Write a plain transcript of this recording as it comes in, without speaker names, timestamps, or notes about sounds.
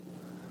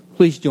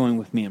Please join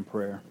with me in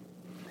prayer.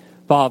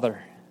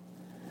 Father,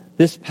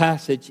 this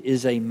passage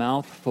is a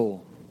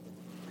mouthful.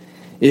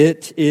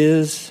 It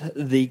is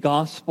the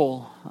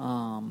gospel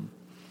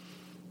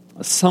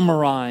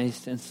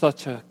summarized in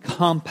such a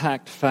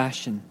compact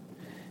fashion.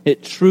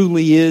 It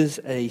truly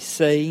is a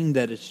saying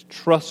that is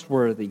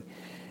trustworthy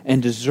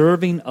and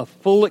deserving of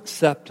full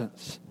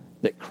acceptance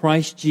that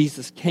Christ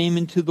Jesus came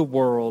into the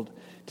world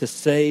to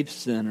save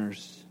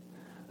sinners,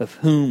 of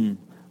whom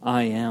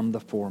I am the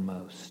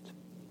foremost.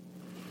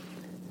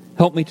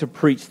 Help me to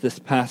preach this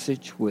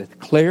passage with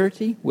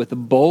clarity, with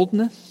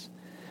boldness,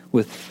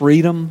 with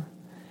freedom,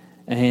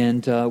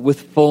 and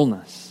with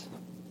fullness.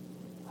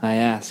 I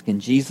ask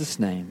in Jesus'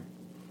 name,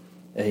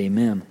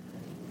 amen.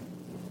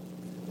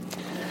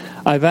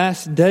 I've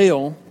asked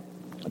Dale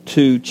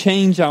to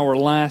change our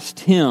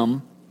last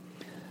hymn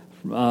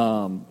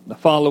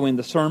following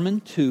the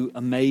sermon to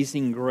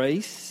Amazing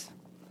Grace.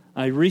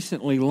 I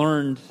recently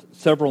learned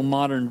several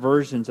modern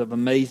versions of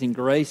Amazing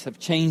Grace have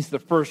changed the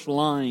first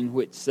line,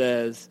 which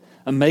says,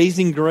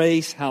 "Amazing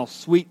grace, how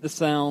sweet the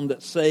sound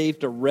that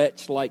saved a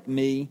wretch like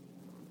me."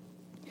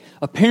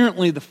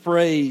 Apparently the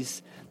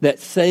phrase that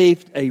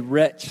saved a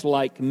wretch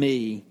like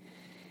me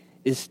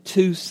is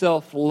too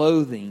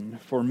self-loathing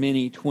for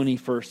many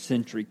 21st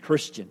century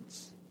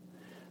Christians.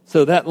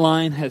 So that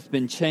line has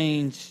been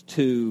changed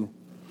to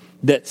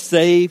that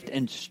saved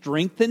and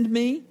strengthened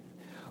me,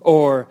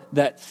 or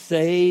that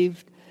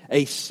saved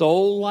a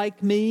soul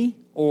like me,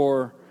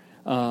 or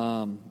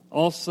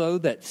also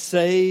that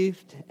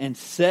saved and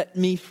set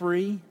me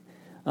free.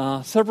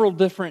 Several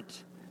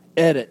different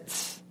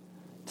edits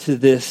to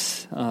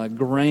this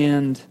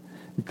grand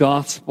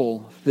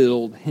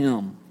gospel-filled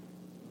hymn.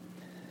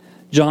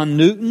 John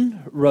Newton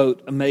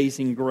wrote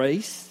Amazing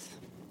Grace,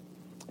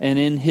 and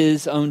in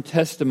his own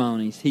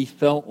testimonies, he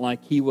felt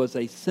like he was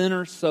a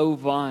sinner so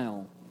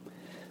vile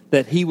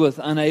that he was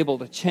unable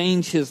to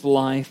change his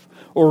life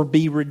or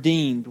be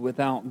redeemed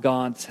without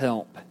God's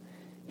help.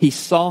 He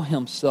saw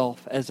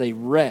himself as a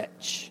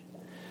wretch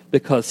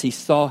because he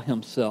saw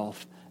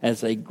himself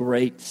as a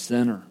great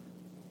sinner.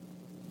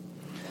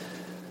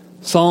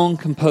 Song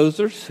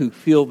composers who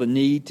feel the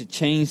need to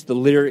change the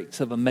lyrics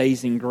of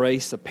Amazing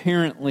Grace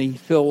apparently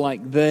feel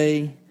like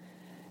they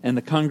and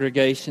the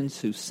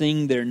congregations who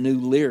sing their new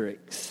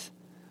lyrics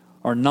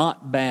are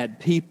not bad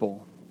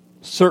people,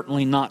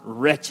 certainly not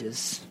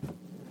wretches.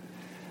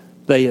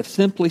 They have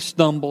simply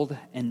stumbled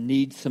and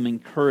need some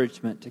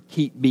encouragement to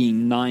keep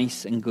being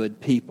nice and good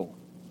people.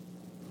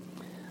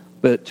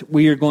 But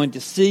we are going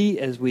to see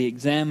as we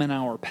examine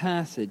our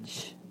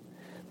passage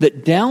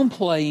that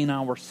downplaying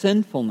our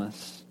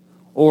sinfulness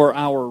or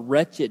our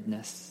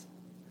wretchedness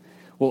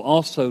will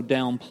also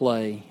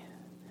downplay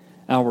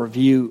our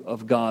view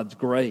of God's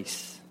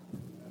grace.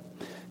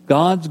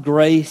 God's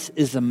grace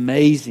is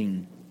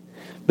amazing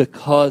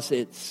because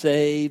it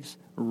saves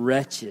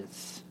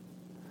wretches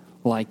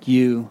like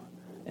you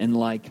and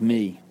like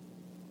me.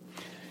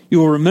 You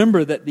will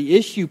remember that the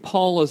issue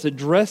Paul is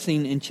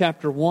addressing in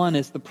chapter 1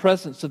 is the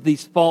presence of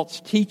these false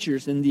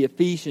teachers in the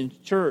Ephesian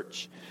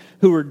church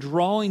who are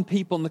drawing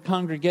people in the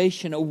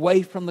congregation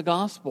away from the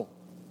gospel.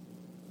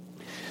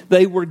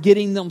 They were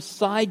getting them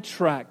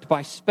sidetracked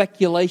by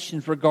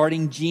speculations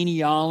regarding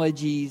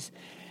genealogies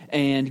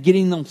and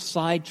getting them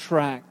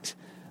sidetracked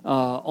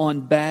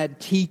on bad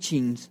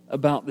teachings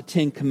about the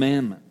Ten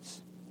Commandments.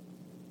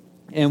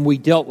 And we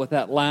dealt with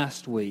that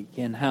last week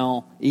and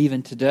how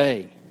even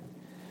today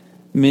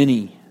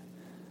many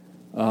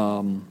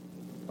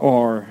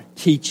are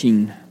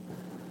teaching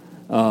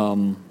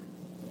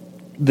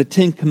the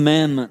Ten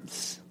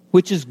Commandments,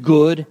 which is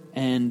good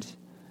and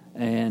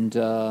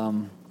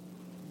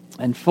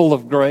full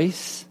of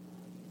grace,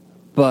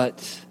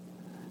 but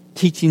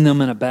teaching them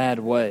in a bad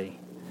way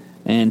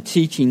and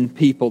teaching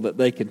people that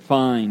they could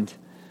find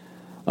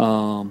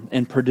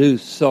and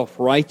produce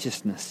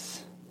self-righteousness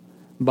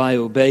by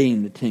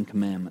obeying the Ten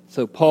Commandments.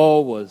 So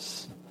Paul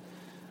was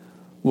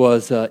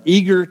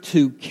eager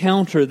to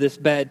counter this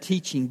bad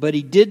teaching, but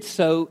he did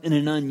so in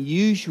an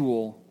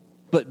unusual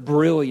but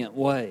brilliant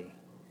way.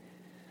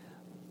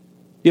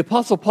 The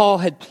Apostle Paul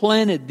had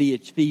planted the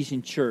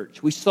Ephesian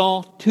church. We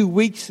saw 2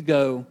 weeks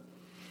ago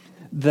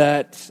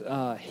that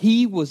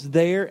he was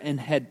there and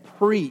had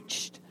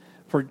preached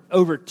for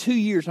over 2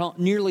 years,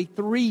 nearly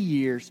 3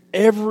 years,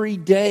 every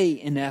day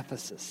in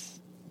Ephesus.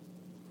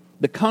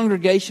 The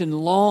congregation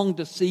longed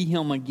to see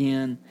him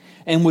again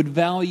and would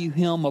value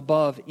him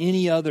above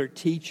any other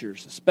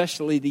teachers,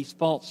 especially these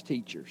false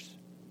teachers.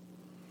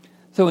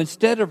 So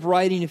instead of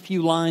writing a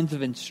few lines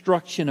of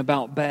instruction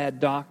about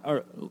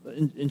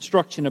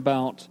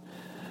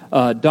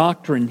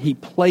doctrine, he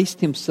placed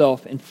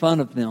himself in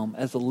front of them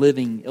as a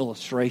living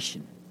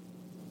illustration.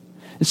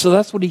 And so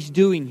that's what he's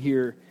doing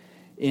here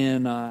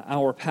in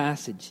our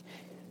passage.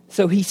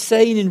 So he's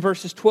saying in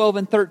verses 12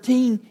 and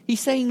 13, he's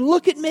saying,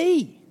 look at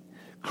me.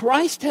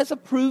 Christ has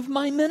approved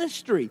my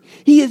ministry.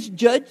 He has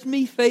judged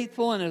me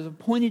faithful and has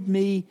appointed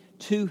me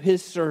to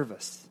His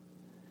service.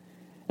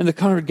 And the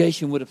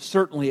congregation would have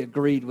certainly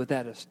agreed with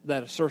that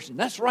assertion.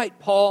 That's right,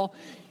 Paul.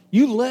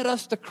 You led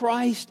us to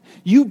Christ.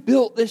 You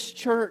built this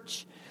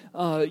church.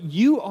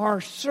 You are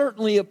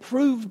certainly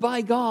approved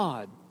by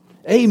God.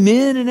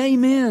 Amen and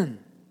amen.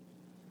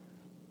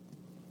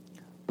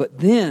 But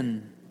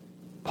then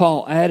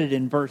Paul added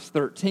in verse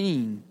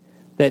 13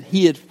 that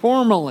he had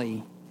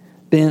formerly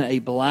been a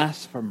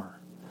blasphemer,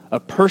 a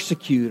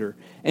persecutor,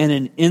 and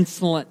an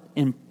insolent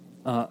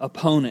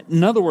opponent.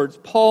 In other words,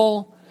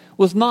 Paul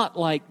was not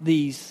like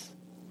these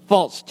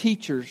false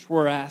teachers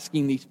were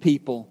asking these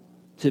people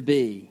to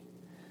be.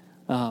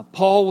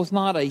 Paul was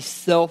not a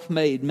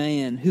self-made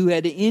man who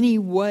had in any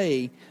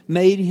way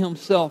made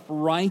himself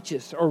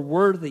righteous or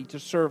worthy to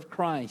serve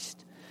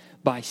Christ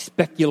by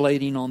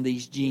speculating on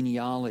these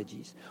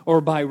genealogies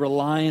or by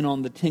relying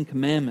on the Ten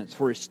Commandments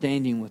for his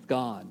standing with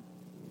God.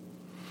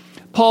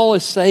 Paul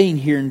is saying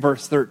here in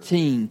verse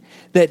 13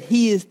 that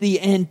he is the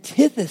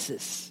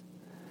antithesis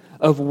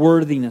of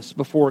worthiness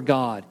before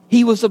God.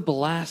 He was a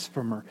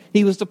blasphemer.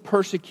 He was a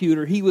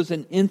persecutor. He was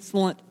an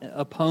insolent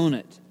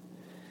opponent.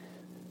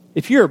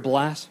 If you're a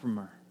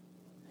blasphemer,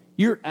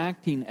 you're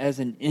acting as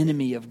an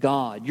enemy of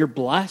God. You're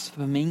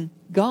blaspheming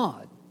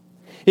God.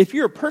 If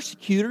you're a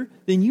persecutor,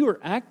 then you are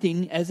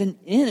acting as an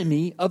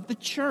enemy of the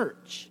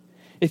church.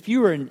 If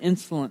you are an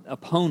insolent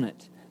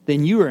opponent,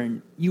 then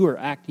you are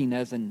acting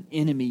as an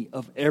enemy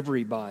of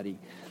everybody.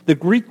 The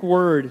Greek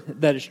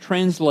word that is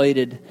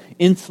translated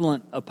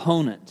insolent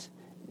opponent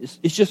is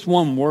just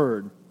one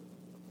word.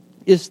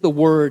 It's the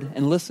word,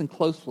 and listen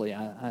closely,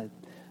 I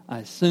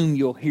assume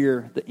you'll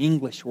hear the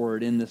English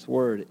word in this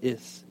word.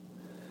 It's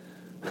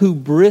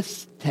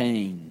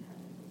hubristain,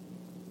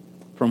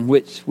 from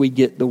which we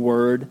get the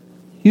word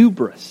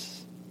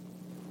hubris.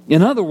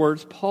 In other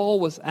words, Paul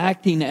was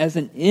acting as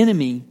an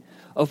enemy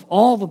of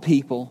all the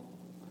people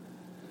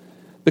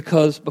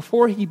because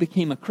before he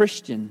became a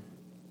Christian,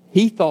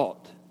 he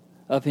thought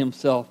of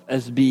himself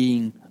as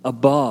being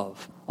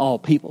above all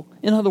people.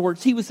 In other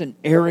words, he was an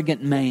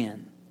arrogant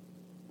man.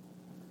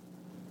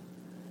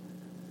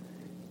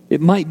 It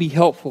might be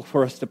helpful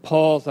for us to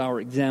pause our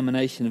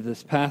examination of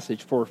this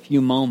passage for a few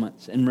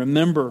moments and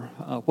remember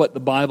what the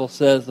Bible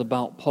says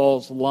about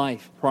Paul's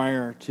life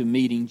prior to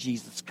meeting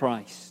Jesus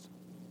Christ.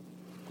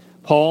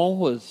 Paul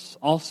was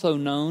also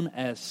known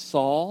as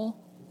Saul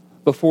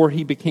before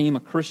he became a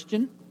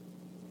Christian.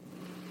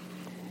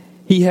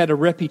 He had a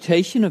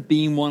reputation of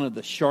being one of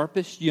the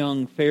sharpest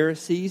young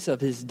Pharisees of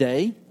his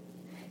day.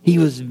 He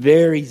was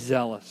very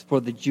zealous for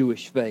the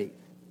Jewish faith,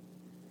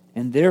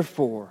 and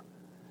therefore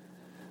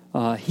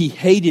he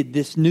hated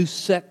this new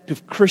sect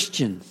of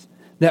Christians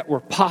that were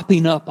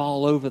popping up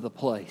all over the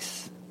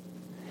place.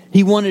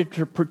 He wanted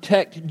to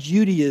protect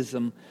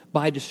Judaism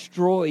by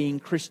destroying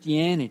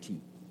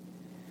Christianity.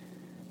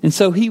 And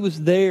so he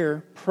was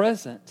there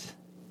present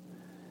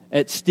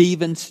at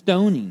Stephen's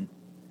stoning.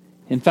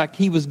 In fact,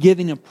 he was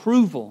giving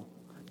approval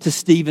to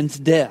Stephen's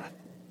death.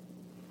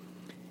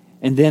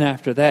 And then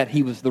after that,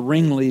 he was the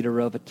ringleader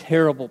of a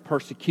terrible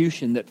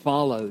persecution that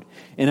followed.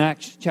 In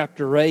Acts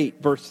chapter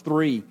 8, verse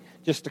 3,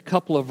 just a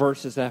couple of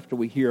verses after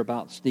we hear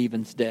about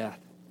Stephen's death,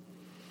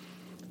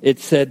 it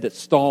said that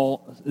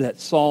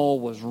Saul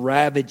was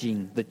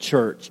ravaging the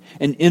church.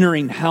 And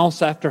entering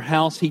house after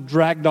house, he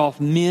dragged off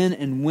men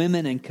and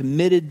women and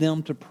committed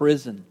them to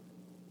prison.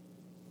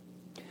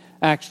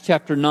 Acts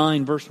chapter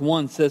 9, verse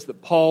 1 says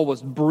that Paul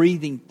was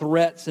breathing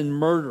threats and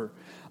murder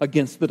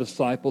against the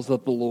disciples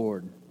of the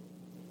Lord.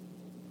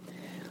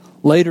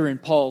 Later in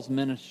Paul's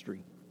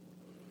ministry,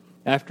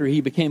 after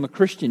he became a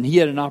Christian, he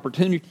had an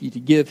opportunity to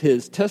give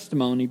his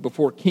testimony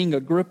before King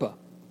Agrippa.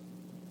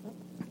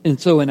 And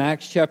so in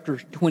Acts chapter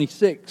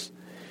 26,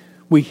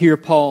 we hear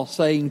Paul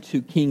saying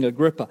to King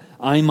Agrippa,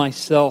 "I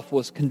myself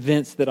was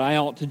convinced that I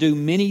ought to do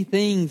many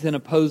things in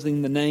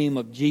opposing the name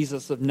of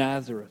Jesus of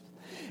Nazareth.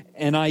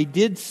 And I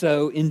did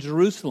so in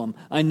Jerusalem.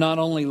 I not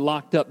only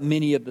locked up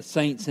many of the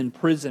saints in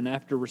prison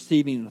after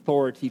receiving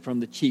authority from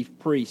the chief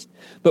priest,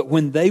 but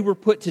when they were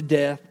put to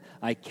death,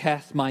 I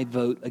cast my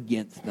vote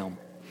against them.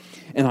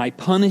 And I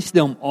punished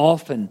them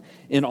often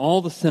in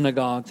all the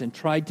synagogues and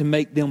tried to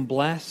make them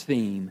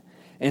blaspheme.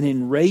 And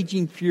in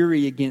raging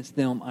fury against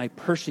them, I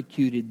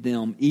persecuted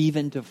them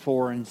even to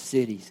foreign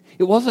cities."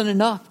 It wasn't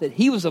enough that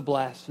he was a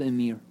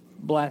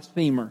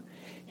blasphemer.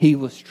 He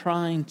was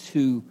trying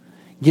to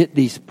get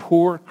these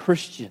poor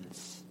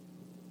Christians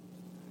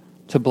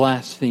to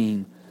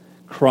blaspheme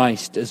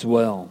Christ as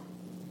well.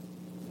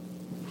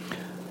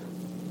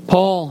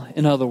 Paul,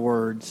 in other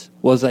words,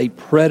 was a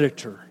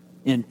predator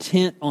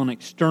intent on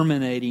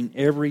exterminating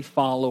every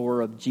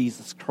follower of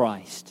Jesus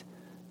Christ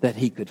that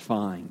he could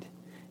find.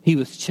 He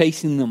was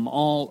chasing them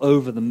all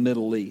over the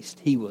Middle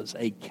East. He was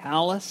a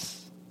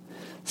callous,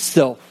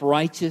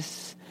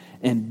 self-righteous,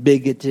 and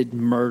bigoted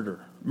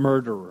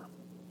murderer.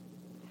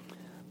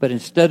 But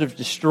instead of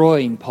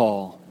destroying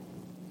Paul,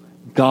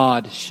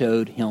 God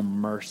showed him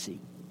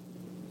mercy.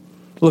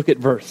 Look at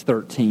verse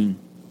 13.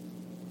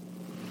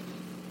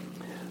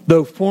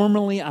 "Though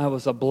formerly I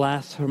was a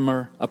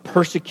blasphemer, a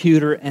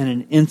persecutor, and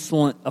an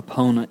insolent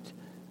opponent,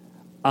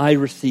 I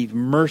received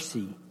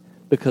mercy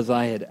because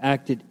I had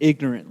acted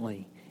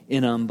ignorantly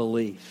in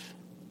unbelief."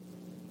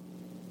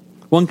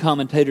 One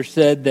commentator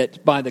said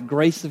that by the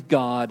grace of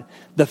God,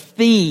 the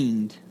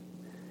fiend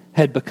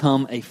had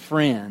become a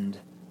friend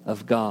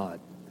of God.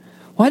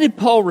 Why did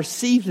Paul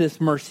receive this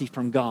mercy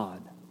from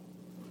God?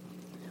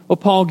 Well,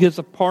 Paul gives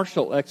a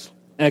partial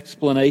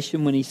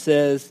explanation when he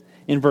says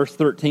in verse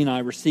 13, I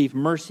received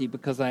mercy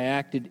because I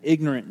acted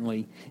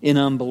ignorantly in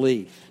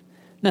unbelief.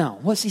 Now,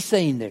 what's he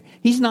saying there?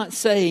 He's not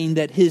saying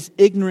that his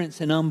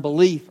ignorance and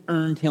unbelief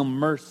earned him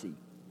mercy.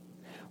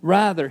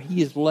 Rather,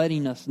 he is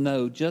letting us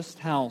know just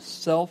how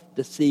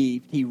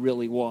self-deceived he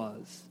really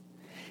was.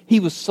 He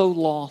was so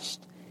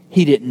lost,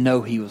 he didn't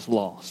know he was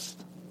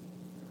lost.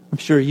 I'm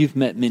sure you've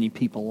met many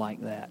people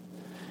like that.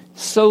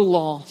 So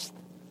lost,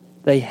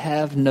 they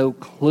have no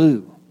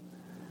clue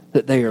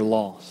that they are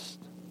lost.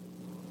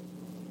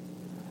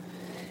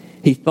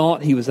 He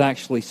thought he was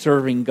actually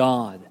serving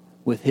God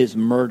with his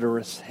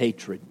murderous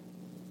hatred.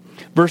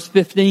 Verse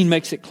 15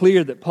 makes it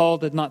clear that Paul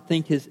did not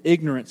think his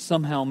ignorance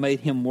somehow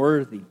made him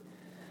worthy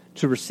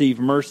to receive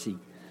mercy.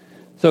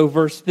 So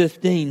verse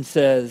 15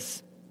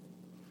 says,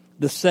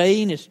 the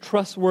saying is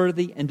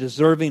trustworthy and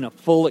deserving of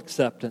full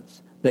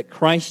acceptance, that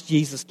Christ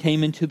Jesus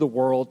came into the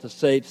world to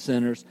save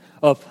sinners,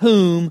 of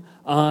whom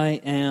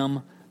I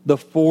am the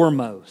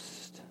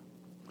foremost.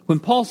 When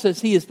Paul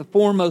says he is the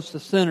foremost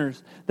of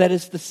sinners, that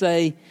is to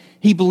say,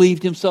 he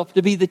believed himself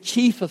to be the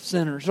chief of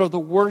sinners or the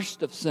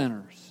worst of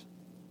sinners.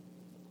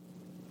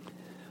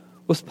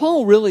 Was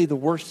Paul really the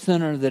worst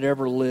sinner that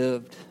ever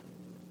lived?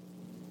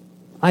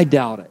 I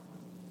doubt it.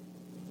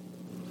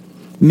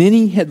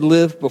 Many had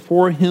lived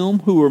before him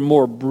who were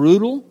more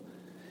brutal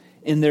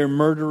in their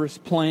murderous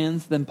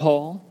plans than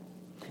Paul.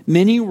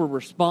 Many were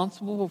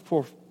responsible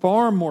for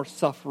far more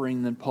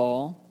suffering than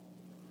Paul.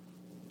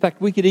 In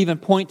fact, we could even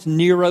point to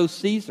Nero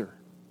Caesar,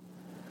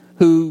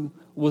 who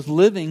was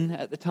living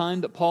at the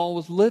time that Paul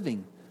was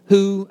living,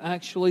 who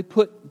actually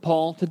put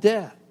Paul to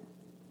death.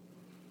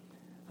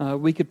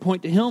 We could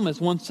point to him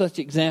as one such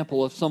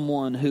example of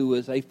someone who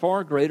was a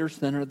far greater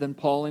sinner than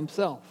Paul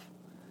himself.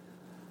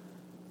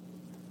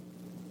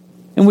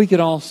 And we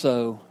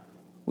also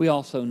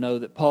know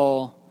that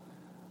Paul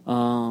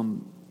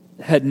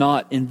had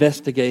not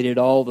investigated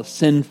all the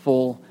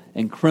sinful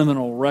and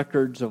criminal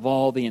records of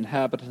all the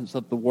inhabitants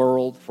of the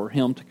world for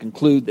him to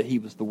conclude that he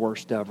was the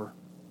worst ever.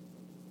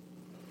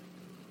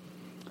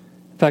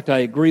 In fact, I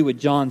agree with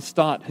John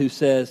Stott, who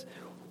says,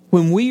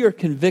 when we are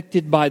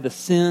convicted by the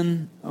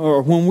sin,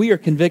 or when we are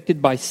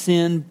convicted by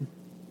sin,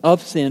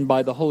 of sin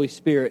by the Holy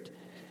Spirit,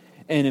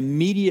 the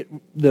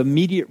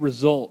immediate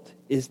result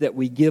is that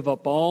we give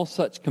up all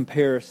such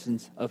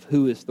comparisons of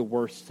who is the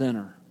worst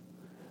sinner.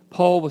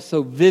 Paul was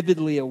so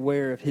vividly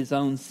aware of his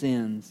own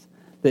sins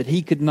that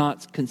he could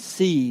not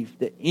conceive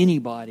that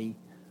anybody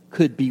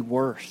could be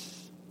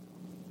worse.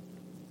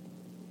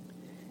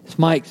 It's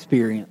my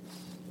experience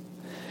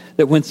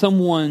that when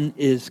someone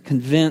is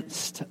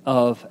convinced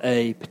of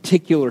a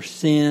particular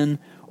sin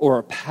or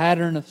a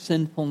pattern of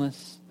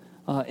sinfulness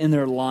in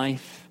their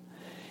life,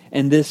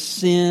 and this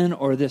sin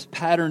or this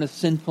pattern of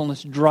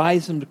sinfulness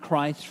drives them to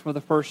Christ for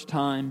the first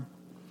time,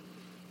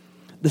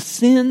 the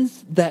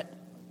sins that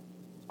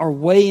are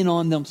weighing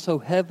on them so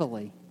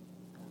heavily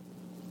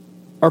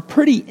are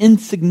pretty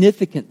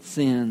insignificant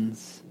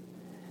sins,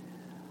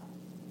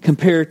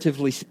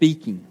 comparatively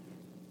speaking.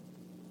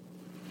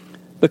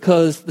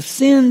 Because the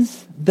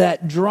sins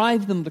that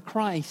drive them to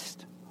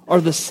Christ are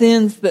the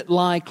sins that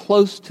lie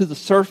close to the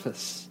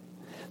surface.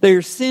 They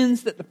are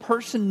sins that the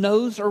person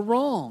knows are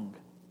wrong.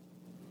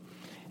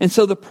 And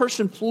so the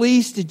person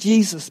flees to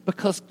Jesus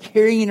because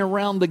carrying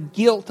around the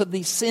guilt of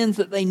these sins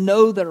that they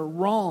know that are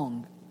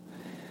wrong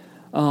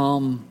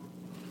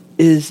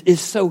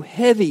is so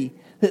heavy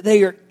that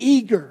they are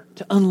eager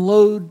to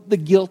unload the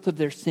guilt of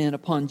their sin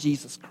upon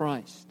Jesus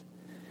Christ.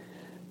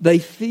 They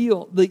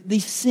feel,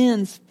 these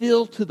sins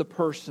feel to the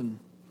person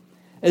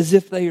as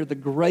if they are the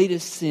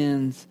greatest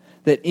sins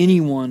that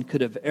anyone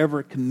could have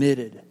ever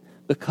committed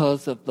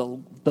because of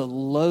the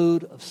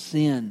load of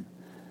sin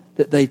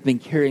that they've been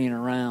carrying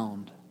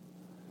around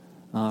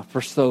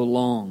for so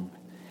long.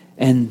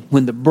 And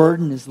when the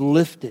burden is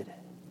lifted,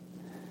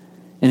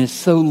 and is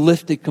so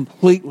lifted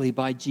completely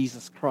by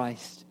Jesus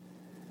Christ,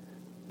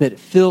 that it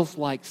feels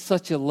like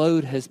such a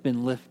load has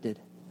been lifted,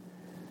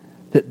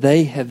 that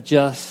they have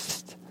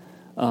just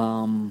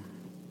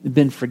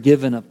been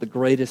forgiven of the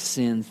greatest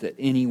sins that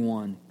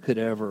anyone could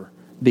ever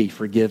be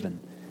forgiven.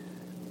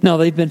 Now,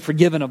 they've been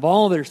forgiven of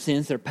all their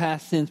sins, their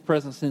past sins,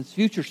 present sins,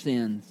 future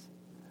sins,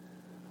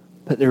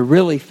 but they're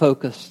really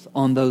focused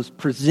on those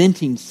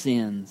presenting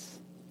sins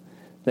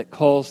that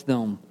cause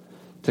them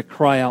to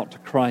cry out to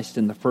Christ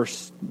in the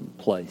first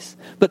place.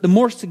 But the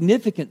more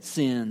significant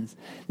sins,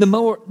 the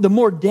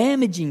more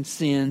damaging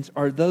sins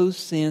are those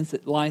sins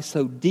that lie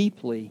so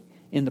deeply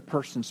in the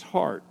person's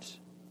heart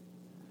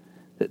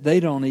that they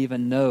don't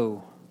even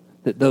know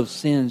that those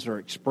sins are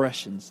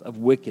expressions of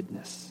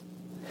wickedness.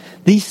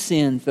 These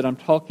sins that I'm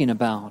talking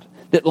about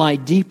that lie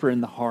deeper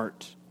in the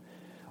heart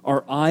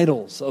are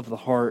idols of the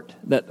heart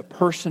that the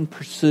person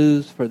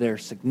pursues for their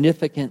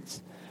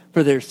significance,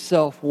 for their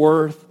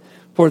self-worth,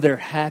 for their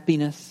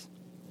happiness.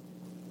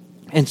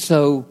 And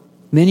so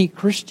Many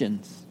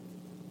Christians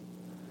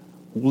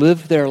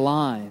live their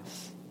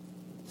lives,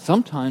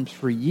 sometimes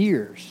for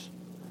years,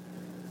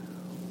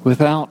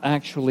 without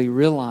actually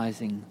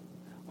realizing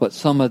what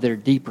some of their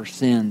deeper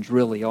sins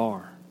really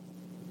are.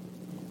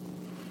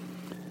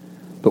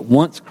 But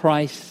once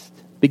Christ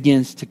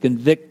begins to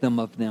convict them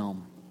of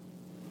them,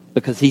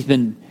 because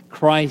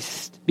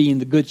Christ, being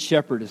the Good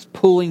Shepherd, is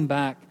pulling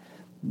back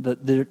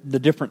the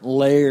different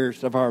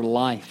layers of our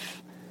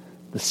life,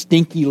 the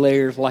stinky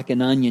layers like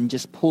an onion,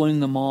 just pulling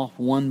them off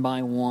one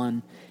by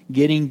one,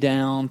 getting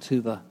down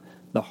to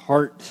the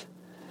heart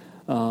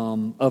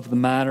of the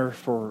matter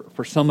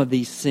for some of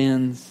these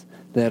sins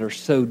that are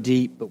so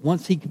deep. But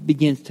once He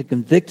begins to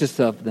convict us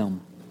of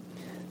them,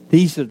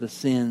 these are the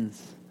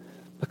sins,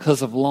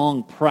 because of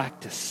long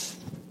practice,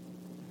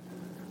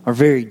 are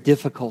very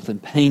difficult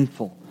and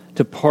painful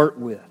to part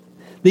with.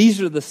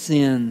 These are the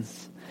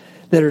sins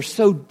that are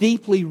so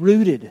deeply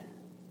rooted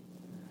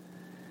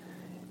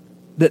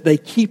that they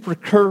keep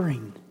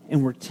recurring,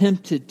 and we're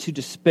tempted to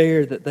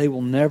despair that they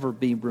will never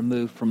be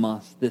removed from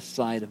us this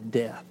side of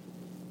death.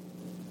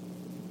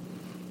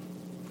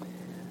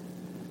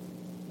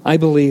 I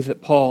believe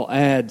that Paul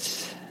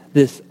adds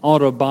this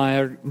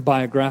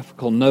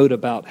autobiographical note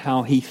about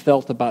how he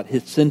felt about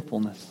his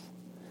sinfulness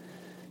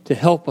to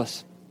help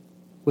us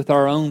with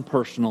our own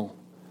personal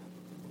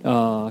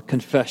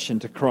confession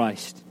to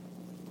Christ.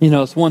 You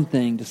know, it's one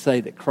thing to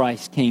say that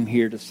Christ came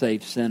here to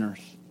save sinners.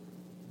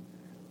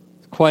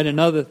 It's quite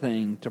another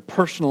thing to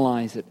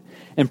personalize it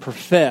and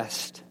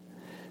profess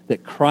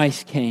that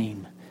Christ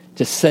came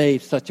to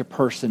save such a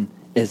person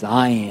as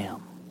I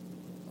am.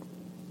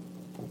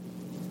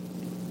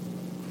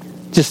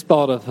 Just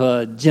thought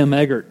of Jim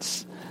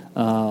Eggert's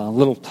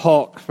little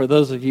talk for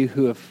those of you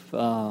who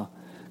have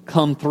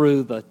come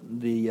through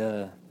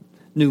the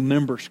new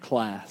members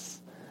class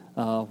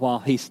while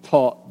he's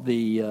taught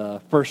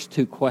the first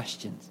two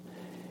questions.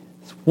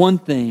 It's one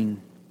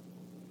thing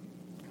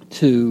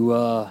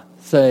to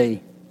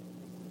say,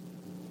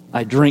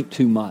 I drink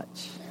too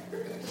much.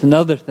 It's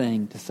another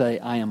thing to say,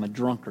 I am a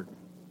drunkard.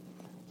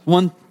 It's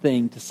one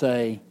thing to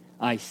say,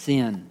 I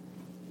sin.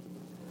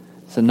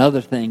 It's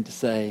another thing to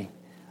say,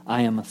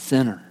 I am a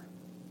sinner.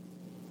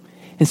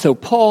 And so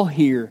Paul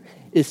here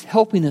is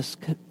helping us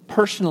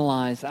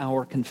personalize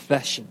our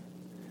confession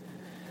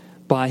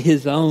by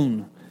his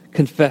own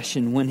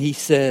confession when he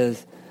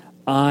says,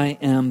 I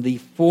am the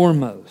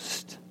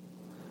foremost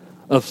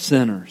of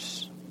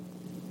sinners.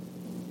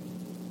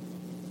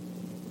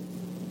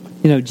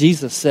 You know,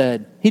 Jesus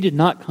said He did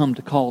not come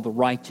to call the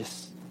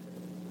righteous,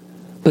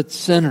 but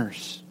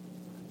sinners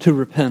to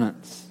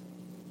repentance.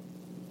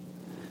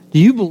 Do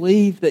you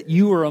believe that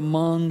you are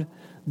among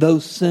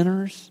those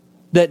sinners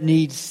that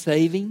need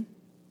saving?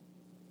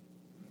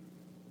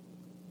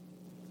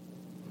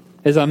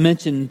 As I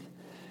mentioned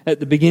at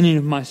the beginning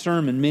of my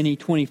sermon, many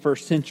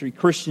 21st century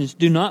Christians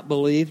do not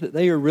believe that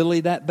they are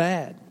really that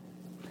bad.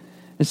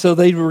 And so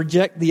they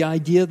reject the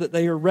idea that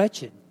they are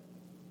wretched.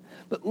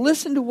 But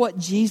listen to what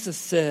Jesus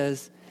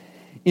says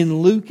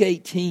in Luke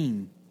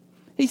 18.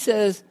 He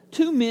says,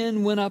 2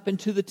 men went up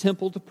into the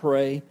temple to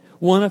pray,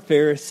 one a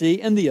Pharisee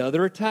and the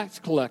other a tax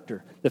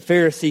collector. The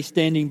Pharisee,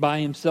 standing by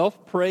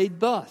himself, prayed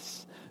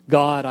thus,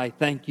 God, I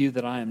thank you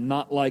that I am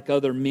not like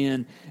other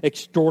men,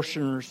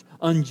 extortioners,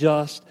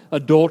 unjust,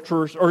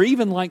 adulterers, or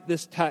even like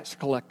this tax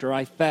collector.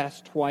 I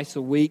fast twice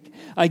a week.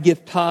 I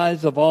give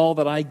tithes of all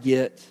that I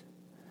get.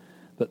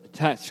 But the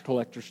tax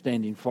collector,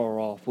 standing far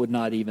off, would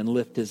not even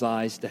lift his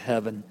eyes to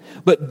heaven,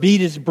 but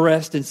beat his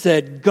breast and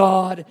said,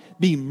 God,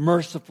 be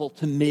merciful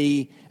to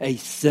me, a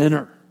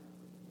sinner.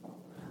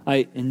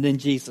 And then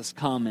Jesus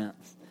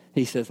comments.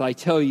 He says, I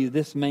tell you,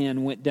 this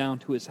man went down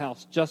to his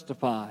house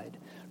justified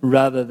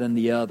rather than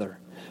the other.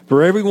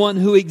 For everyone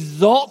who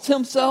exalts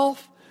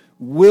himself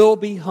will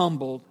be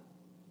humbled,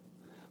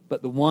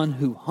 but the one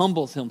who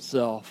humbles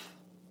himself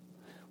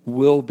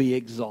will be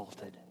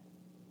exalted.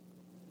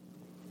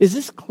 Is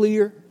this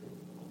clear,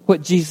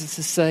 what Jesus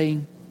is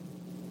saying?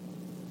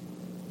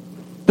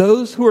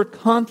 Those who are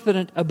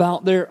confident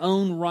about their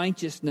own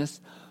righteousness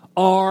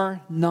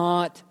are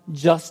not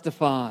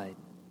justified.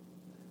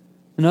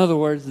 In other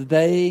words,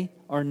 they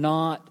are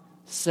not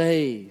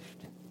saved.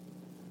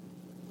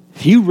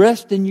 If you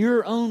rest in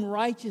your own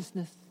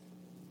righteousness,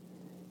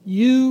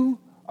 you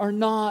are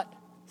not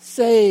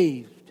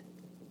saved.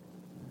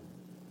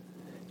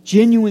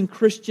 Genuine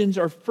Christians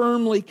are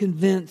firmly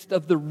convinced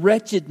of the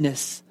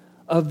wretchedness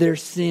of their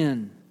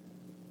sin.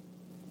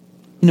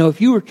 You know,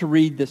 if you were to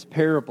read this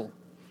parable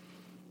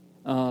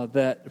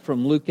that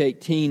from Luke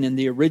 18 in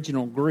the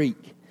original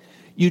Greek,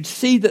 you'd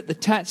see that the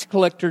tax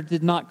collector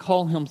did not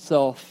call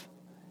himself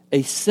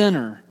a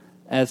sinner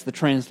as the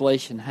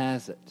translation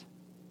has it.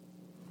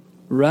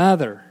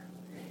 Rather,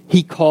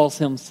 he calls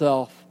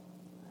himself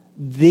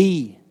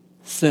the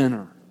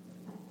sinner.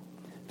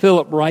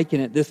 Philip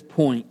Ryken at this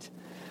point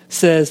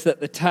says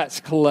that the tax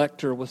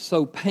collector was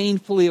so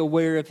painfully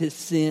aware of his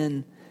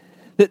sin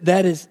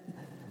that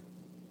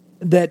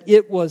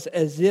it was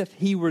as if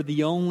he were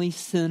the only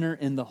sinner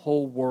in the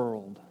whole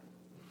world.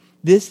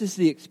 This is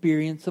the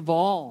experience of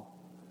all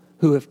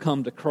who have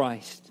come to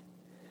Christ.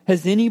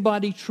 Has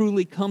anybody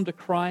truly come to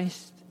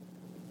Christ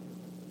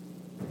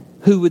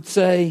who would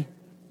say,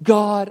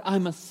 God,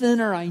 I'm a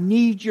sinner, I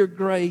need your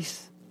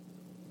grace,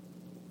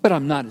 but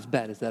I'm not as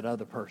bad as that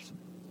other person?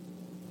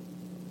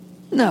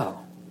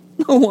 No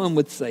one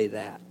would say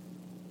that.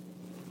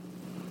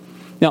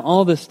 Now,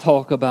 all this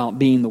talk about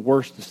being the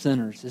worst of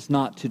sinners is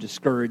not to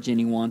discourage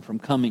anyone from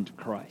coming to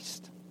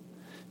Christ.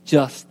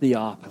 Just the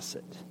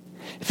opposite.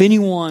 If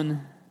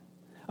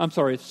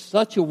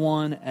such a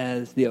one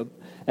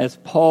as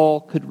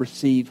Paul could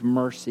receive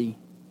mercy,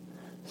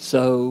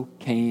 so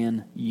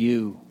can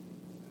you.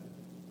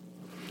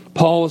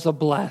 Paul was a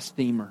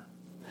blasphemer,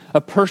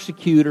 a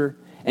persecutor,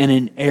 and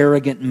an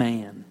arrogant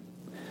man.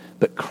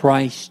 But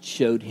Christ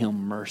showed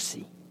him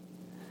mercy.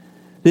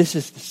 This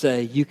is to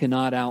say, you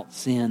cannot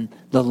out-sin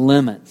the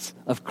limits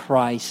of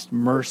Christ's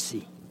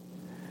mercy.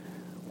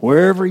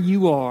 Wherever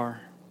you are,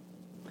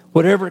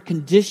 whatever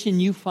condition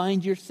you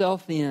find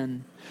yourself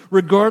in,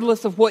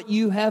 regardless of what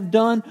you have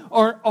done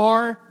or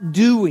are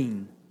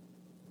doing,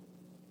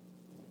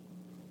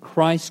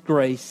 Christ's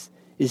grace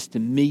is to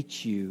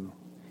meet you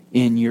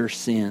in your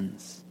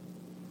sins.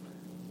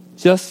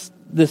 Just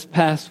this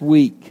past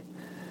week,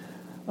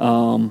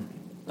 a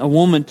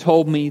woman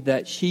told me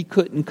that she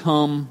couldn't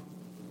come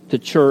to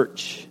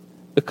church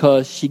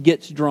because she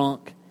gets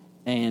drunk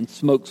and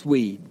smokes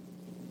weed.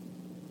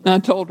 And I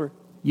told her,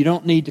 you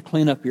don't need to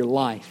clean up your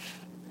life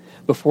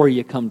before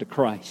you come to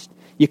Christ.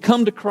 You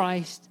come to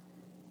Christ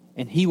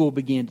and He will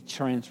begin to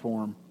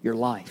transform your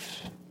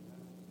life.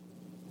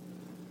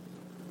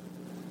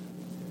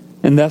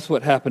 And that's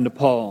what happened to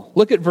Paul.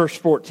 Look at verse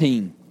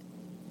 14.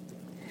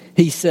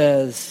 He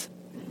says,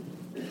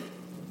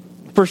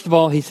 first of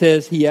all, he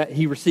says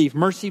he received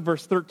mercy,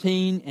 verse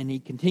 13, and he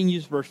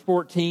continues, verse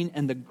 14,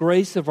 and the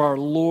grace of our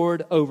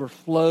Lord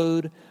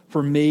overflowed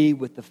for me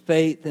with the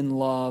faith and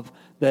love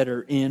that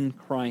are in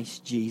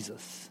Christ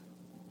Jesus.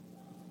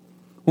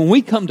 When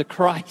we come to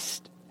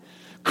Christ,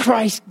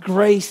 Christ's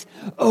grace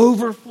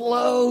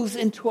overflows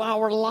into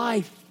our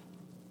life.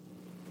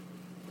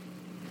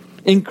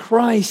 In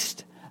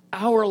Christ,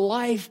 our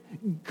life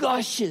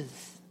gushes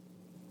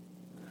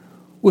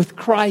with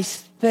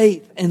Christ's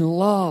faith and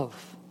love.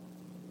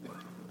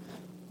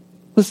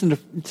 Listen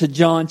to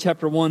John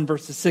chapter 1,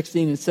 verses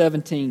 16 and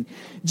 17.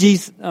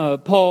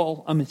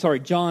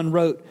 John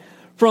wrote,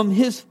 from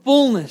His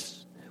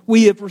fullness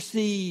we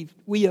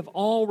have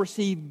all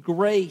received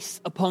grace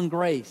upon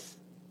grace.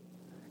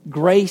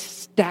 Grace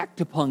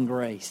stacked upon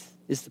grace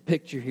is the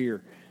picture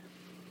here.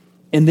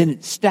 And then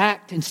it's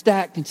stacked and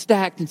stacked and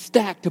stacked and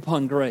stacked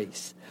upon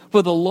grace.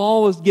 For the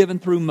law was given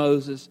through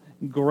Moses.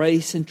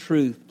 Grace and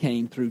truth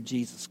came through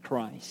Jesus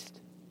Christ.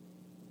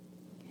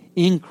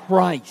 In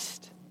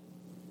Christ,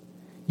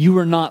 you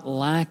are not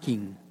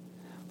lacking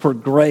for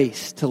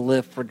grace to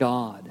live for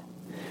God.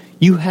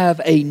 You have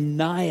a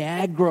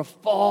Niagara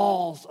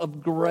Falls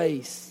of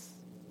grace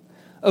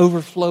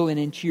overflowing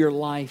into your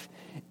life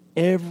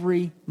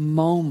every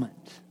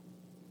moment.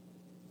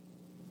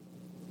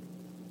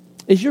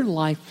 Is your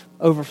life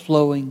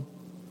overflowing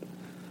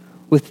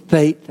with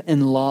faith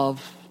and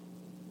love?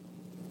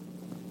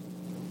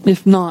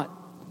 If not,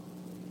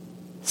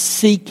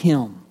 seek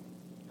Him.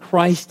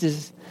 Christ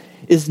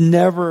is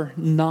never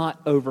not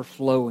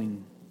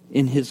overflowing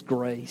in His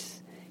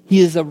grace. He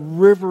is a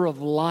river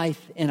of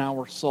life in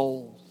our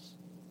souls.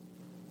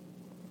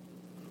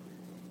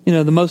 You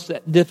know, the most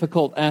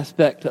difficult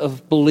aspect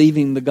of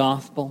believing the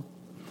gospel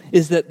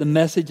is that the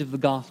message of the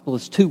gospel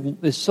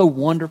is so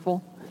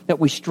wonderful that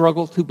we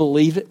struggle to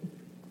believe it.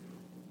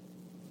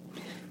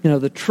 You know,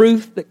 the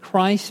truth that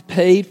Christ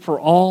paid for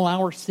all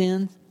our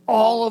sins,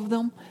 all of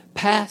them,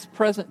 past,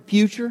 present,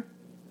 future,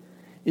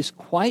 is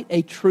quite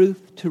a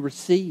truth to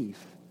receive.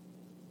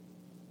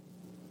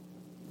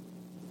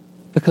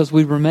 Because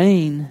we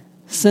remain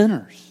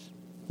sinners.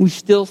 We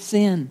still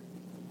sin.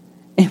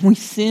 And we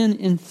sin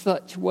in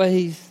such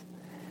ways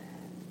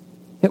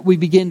that we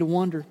begin to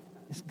wonder,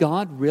 is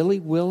God really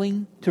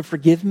willing to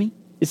forgive me?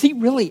 Is He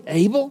really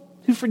able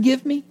to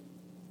forgive me?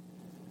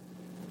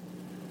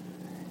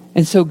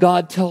 And so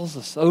God tells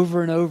us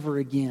over and over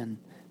again,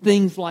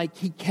 things like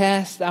He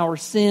casts our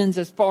sins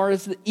as far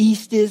as the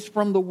east is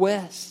from the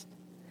west.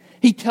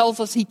 He tells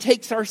us He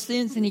takes our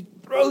sins and He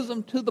throws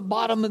them to the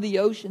bottom of the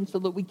ocean so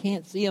that we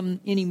can't see them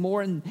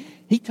anymore. And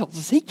He tells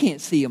us He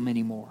can't see them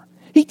anymore.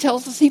 He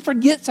tells us He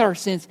forgets our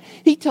sins.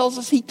 He tells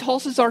us He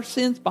tosses our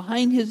sins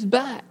behind His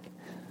back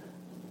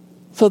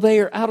so they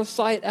are out of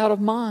sight, out of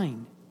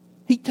mind.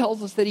 He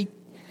tells us that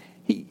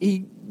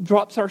He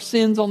drops our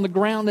sins on the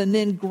ground and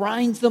then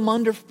grinds them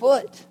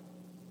underfoot.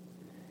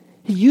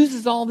 He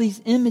uses all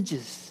these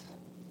images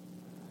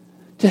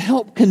to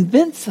help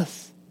convince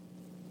us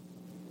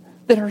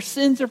that our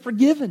sins are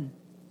forgiven.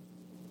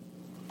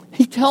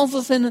 He tells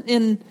us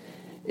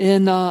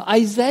in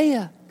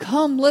Isaiah,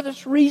 come, let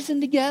us reason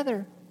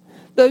together.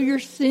 Though your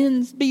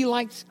sins be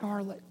like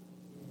scarlet,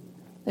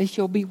 they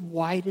shall be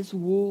white as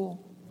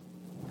wool.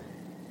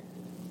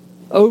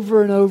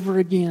 Over and over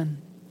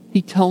again,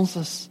 He tells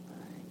us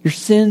your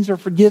sins are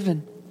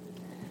forgiven.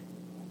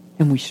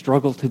 and we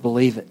struggle to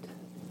believe it.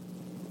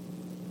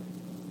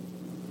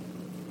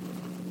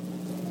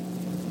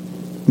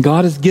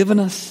 God has given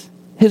us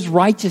His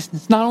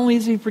righteousness. Not only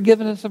has He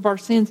forgiven us of our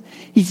sins,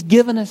 He's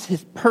given us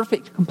His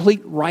perfect,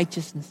 complete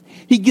righteousness.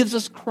 He gives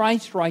us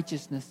Christ's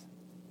righteousness.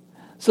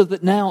 So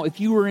that now, if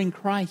you are in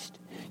Christ,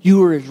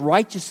 you are as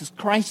righteous as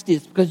Christ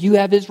is because you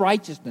have His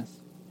righteousness.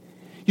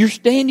 Your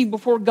standing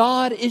before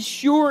God is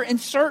sure and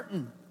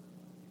certain,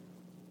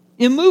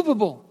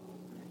 immovable.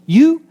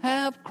 You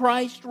have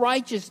Christ's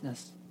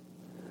righteousness.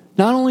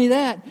 Not only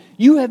that,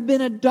 you have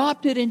been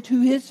adopted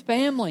into His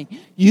family.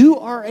 You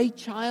are a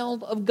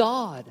child of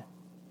God.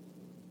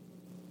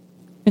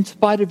 In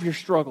spite of your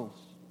struggles,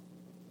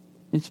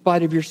 in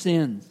spite of your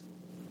sins.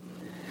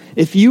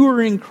 If you are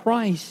in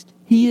Christ,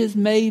 He has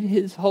made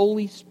His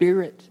Holy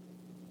Spirit,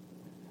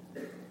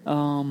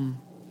 or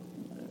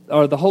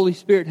the Holy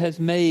Spirit has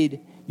made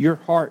your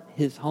heart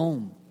His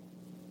home.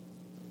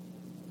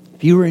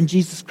 If you are in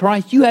Jesus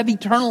Christ, you have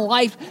eternal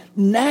life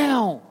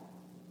now.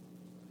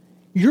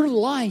 Your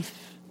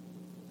life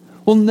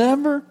will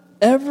never,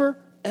 ever,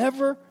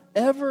 ever,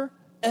 ever,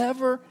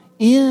 ever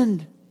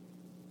end.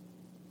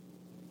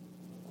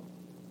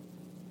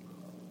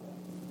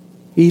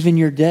 Even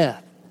your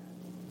death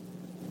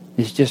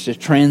is just a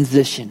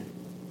transition.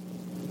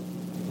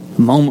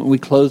 The moment we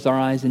close our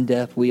eyes in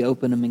death, we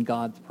open them in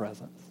God's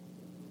presence.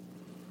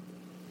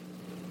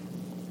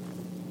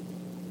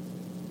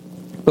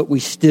 But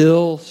we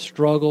still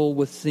struggle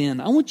with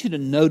sin. I want you to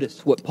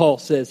notice what Paul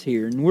says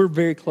here, and we're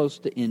very close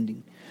to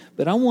ending.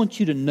 But I want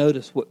you to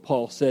notice what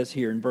Paul says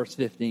here in verse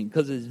 15,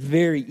 because it's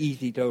very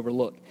easy to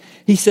overlook.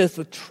 He says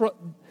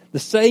the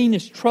saying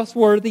is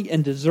trustworthy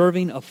and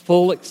deserving of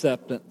full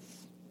acceptance.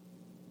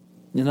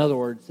 In other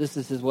words, this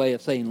is his way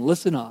of saying,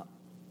 listen up,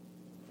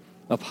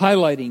 of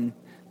highlighting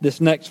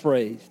this next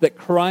phrase, that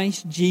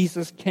Christ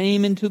Jesus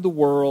came into the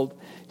world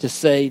to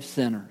save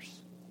sinners.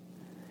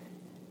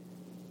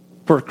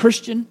 For a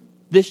Christian,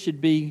 this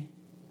should be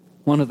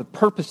one of the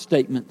purpose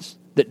statements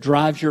that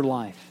drives your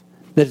life,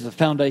 that is a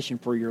foundation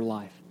for your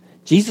life.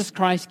 Jesus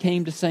Christ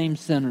came to save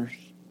sinners.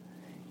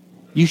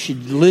 You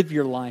should live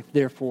your life,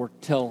 therefore,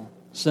 tell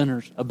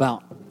sinners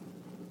about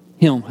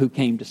Him who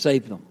came to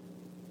save them.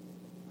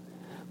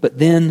 But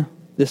then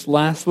this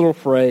last little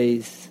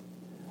phrase,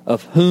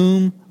 of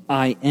whom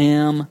I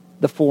am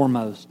the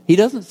foremost. He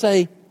doesn't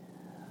say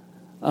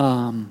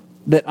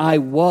that I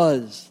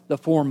was the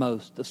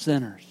foremost of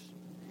sinners.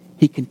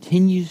 He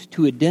continues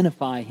to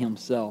identify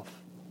Himself.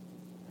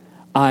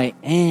 I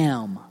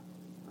am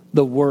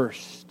the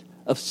worst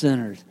of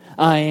sinners.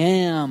 I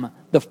am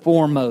the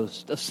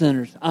foremost of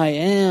sinners. I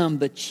am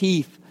the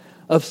chief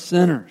of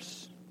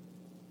sinners.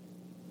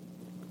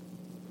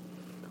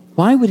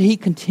 Why would He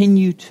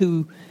continue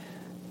to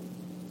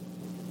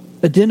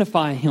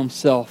identify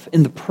Himself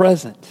in the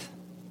present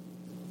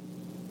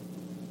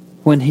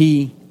when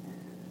He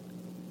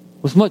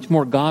was much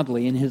more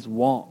godly in His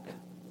walk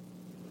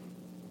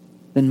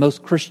than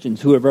most Christians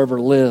who have ever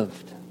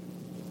lived?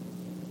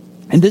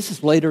 And this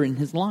is later in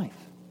His life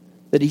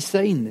that He's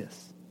saying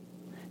this.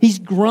 He's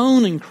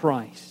grown in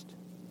Christ.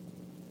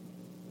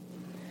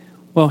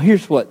 Well,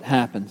 here's what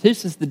happens.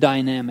 This is the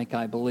dynamic,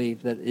 I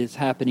believe, that is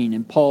happening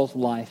in Paul's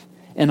life,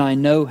 and I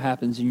know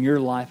happens in your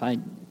life. I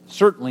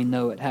certainly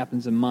know it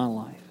happens in my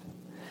life.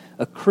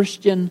 A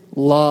Christian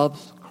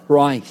loves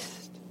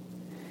Christ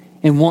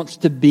and wants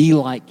to be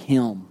like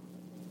Him.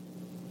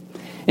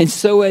 And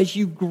so as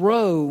you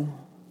grow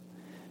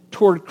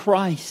toward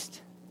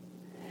Christ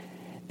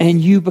and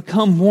you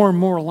become more and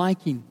more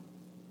like Him,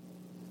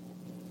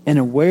 and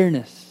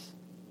awareness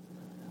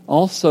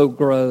also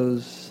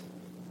grows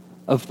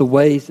of the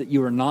ways that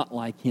you are not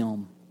like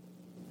Him.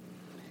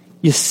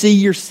 You see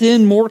your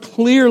sin more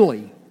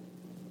clearly.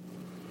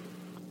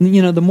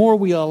 You know, the more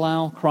we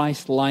allow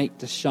Christ's light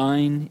to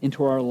shine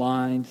into our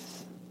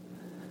lives,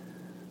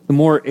 the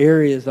more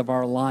areas of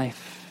our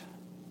life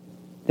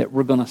that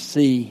we're going to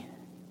see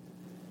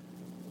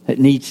that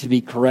needs to be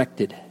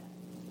corrected,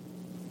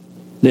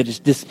 that is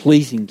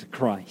displeasing to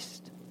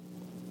Christ.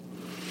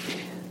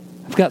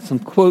 I've got some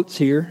quotes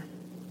here.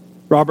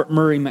 Robert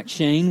Murray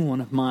McCheyne,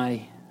 one of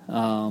my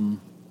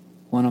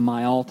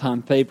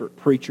all-time favorite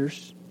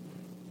preachers,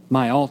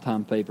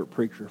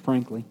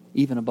 frankly,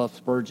 even above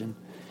Spurgeon.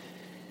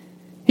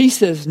 He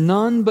says,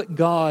 "None but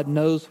God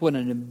knows what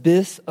an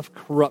abyss of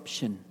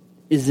corruption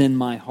is in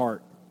my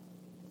heart."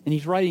 And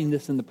he's writing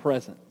this in the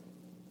present.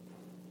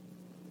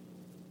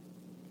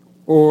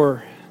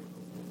 Or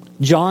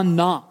John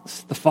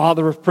Knox, the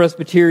father of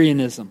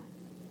Presbyterianism.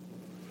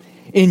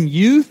 "In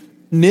youth,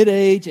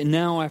 mid-age, and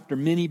now after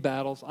many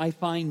battles, I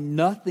find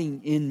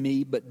nothing in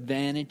me but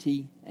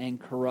vanity and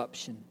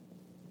corruption."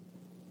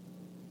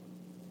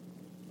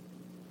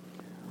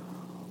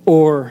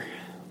 Or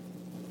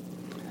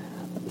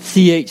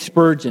C.H.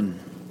 Spurgeon.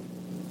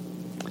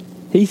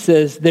 He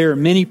says, "There are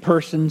many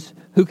persons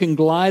who can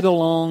glide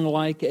along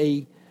like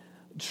a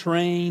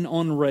train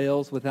on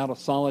rails without a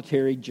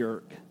solitary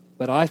jerk.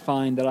 But I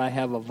find that I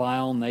have a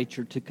vile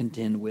nature to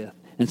contend with,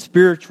 And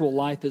spiritual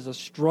life is a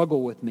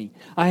struggle with me.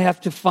 I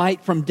have to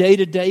fight from day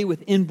to day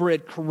with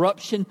inbred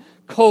corruption,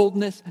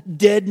 coldness,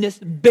 deadness,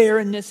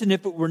 barrenness. And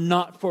if it were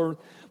not for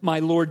my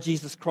Lord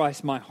Jesus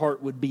Christ, my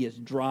heart would be as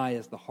dry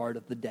as the heart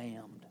of the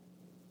damned.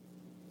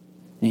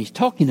 And he's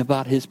talking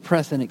about his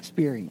present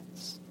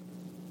experience.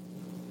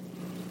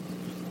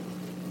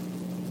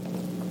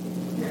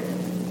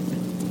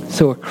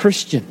 So a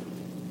Christian,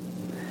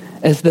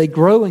 as they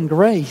grow in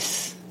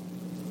grace,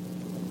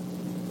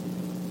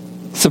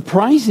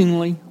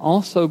 surprisingly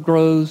also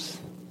grows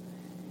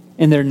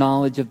in their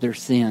knowledge of their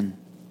sin.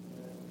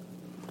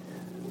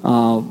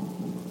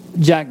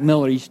 Jack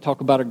Miller used to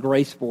talk about a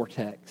grace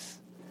vortex.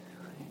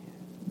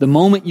 The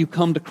moment you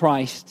come to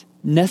Christ,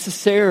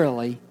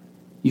 necessarily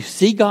you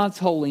see God's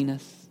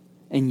holiness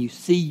and you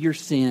see your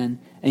sin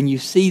and you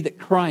see that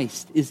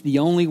Christ is the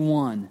only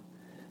one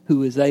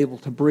who is able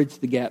to bridge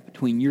the gap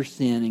between your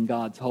sin and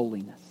God's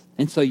holiness.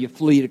 And so you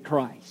flee to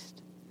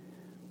Christ.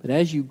 But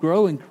as you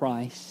grow in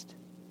Christ,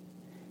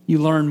 you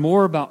learn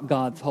more about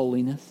God's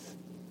holiness,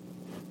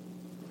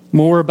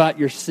 more about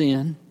your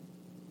sin.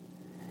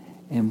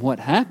 And what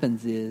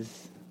happens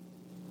is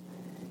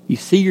you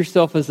see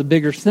yourself as a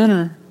bigger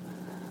sinner,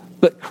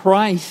 but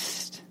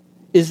Christ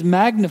is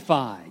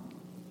magnified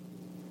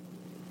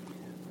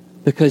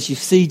because you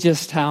see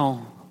just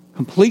how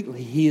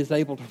completely He is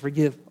able to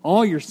forgive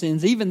all your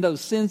sins, even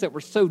those sins that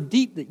were so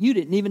deep that you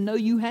didn't even know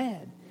you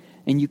had.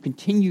 And you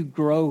continue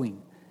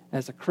growing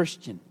as a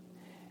Christian.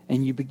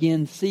 And you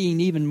begin seeing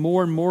even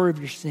more and more of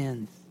your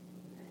sins.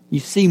 You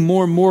see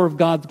more and more of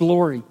God's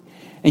glory.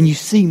 And you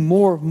see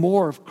more and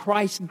more of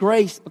Christ's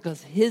grace,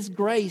 because His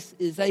grace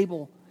is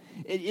able,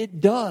 it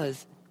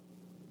does,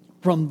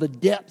 from the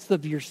depths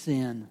of your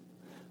sin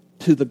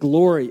to the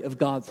glory of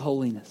God's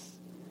holiness,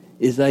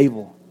 is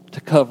able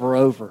to cover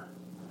over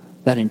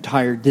that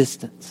entire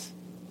distance.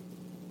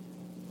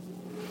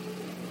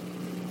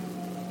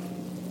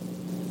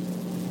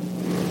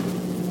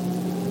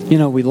 You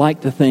know, we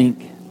like to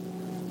think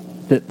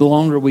that the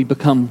longer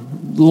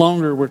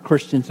we're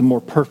Christians, the more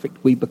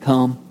perfect we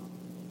become.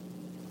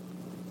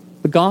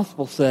 The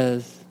gospel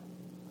says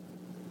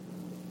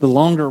the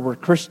longer we're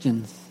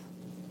Christians,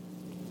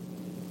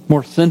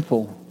 more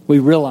sinful we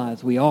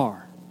realize we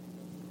are.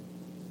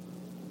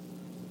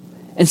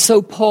 And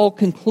so Paul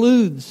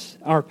concludes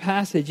our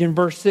passage in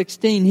verse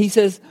 16. He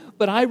says,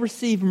 "But I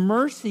receive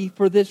mercy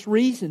for this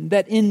reason,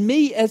 that in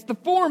me as the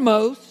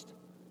foremost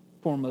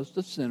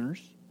of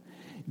sinners,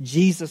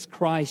 Jesus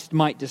Christ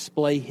might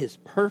display His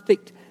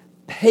perfect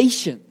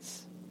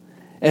patience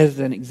as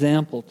an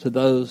example to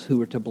those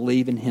who are to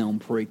believe in Him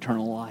for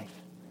eternal life."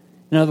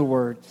 In other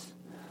words,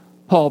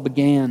 Paul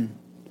began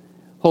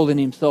holding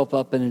himself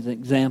up as an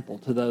example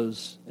to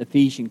those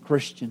Ephesian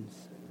Christians,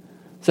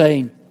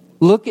 saying,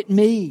 "Look at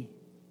me.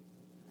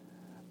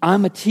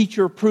 I'm a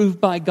teacher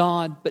approved by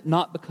God, but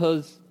not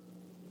because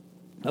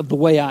of the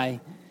way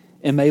I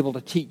am able to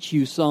teach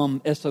you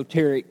some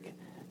esoteric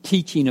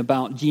teaching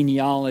about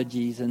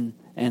genealogies and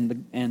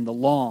the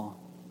law.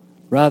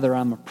 Rather,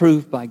 I'm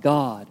approved by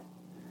God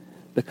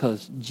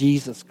because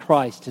Jesus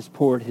Christ has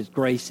poured His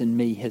grace in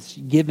me, has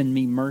given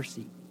me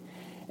mercy.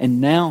 And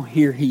now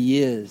here He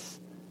is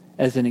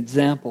as an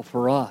example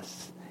for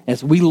us.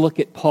 As we look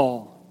at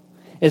Paul,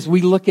 as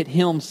we look at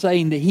him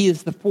saying that he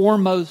is the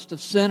foremost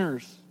of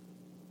sinners,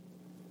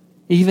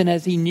 even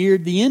as he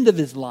neared the end of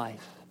his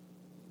life,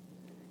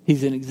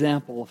 he's an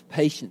example of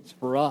patience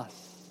for us,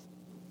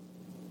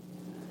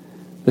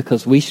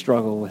 because we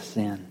struggle with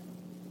sin.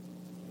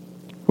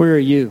 Where are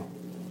you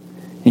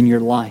in your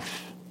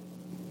life?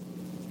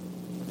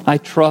 I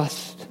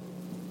trust,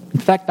 in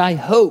fact, I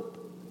hope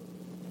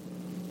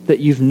that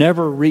you've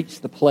never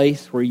reached the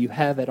place where you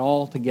have it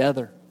all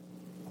together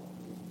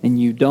and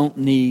you don't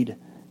need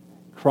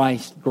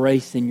Christ's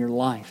grace in your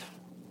life.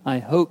 I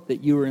hope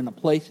that you are in a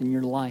place in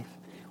your life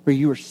where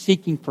you are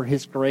seeking for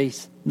His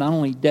grace, not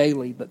only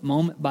daily, but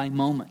moment by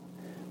moment.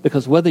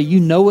 Because whether you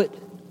know it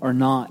or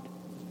not,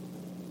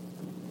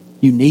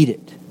 you need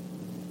it.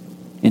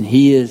 And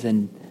He is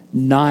in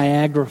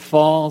Niagara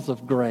Falls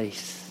of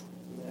grace.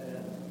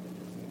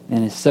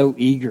 And is so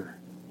eager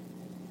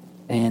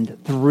and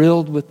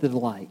thrilled with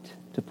delight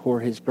to pour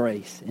His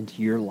grace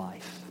into your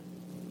life.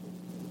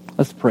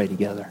 Let's pray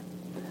together.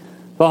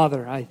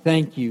 Father, I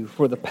thank You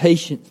for the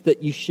patience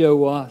that You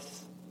show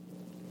us,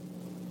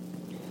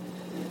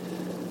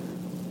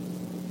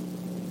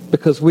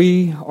 because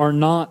we are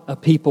not a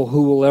people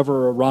who will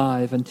ever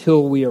arrive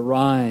until we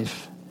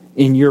arrive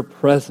in Your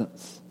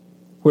presence,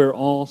 where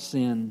all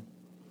sin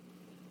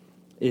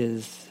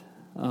is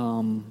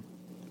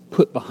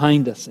put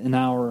behind us in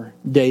our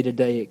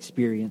day-to-day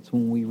experience,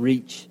 when we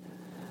reach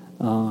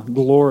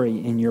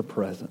glory in Your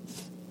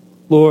presence.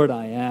 Lord,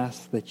 I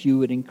ask that You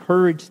would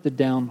encourage the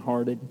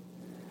downhearted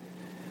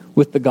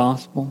with the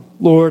gospel.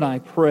 Lord, I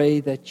pray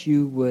that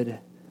You would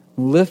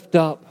lift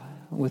up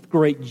with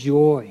great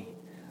joy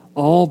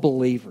all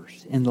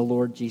believers in the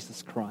Lord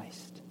Jesus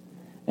Christ,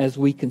 as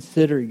we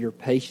consider Your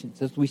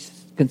patience, as we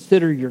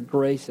consider Your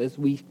grace, as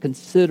we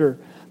consider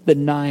the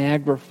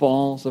Niagara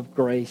Falls of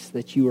grace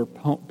that you are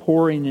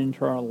pouring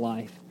into our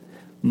life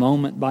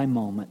moment by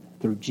moment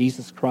through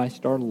Jesus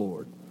Christ our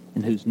Lord,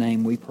 in whose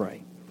name we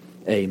pray.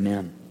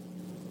 Amen.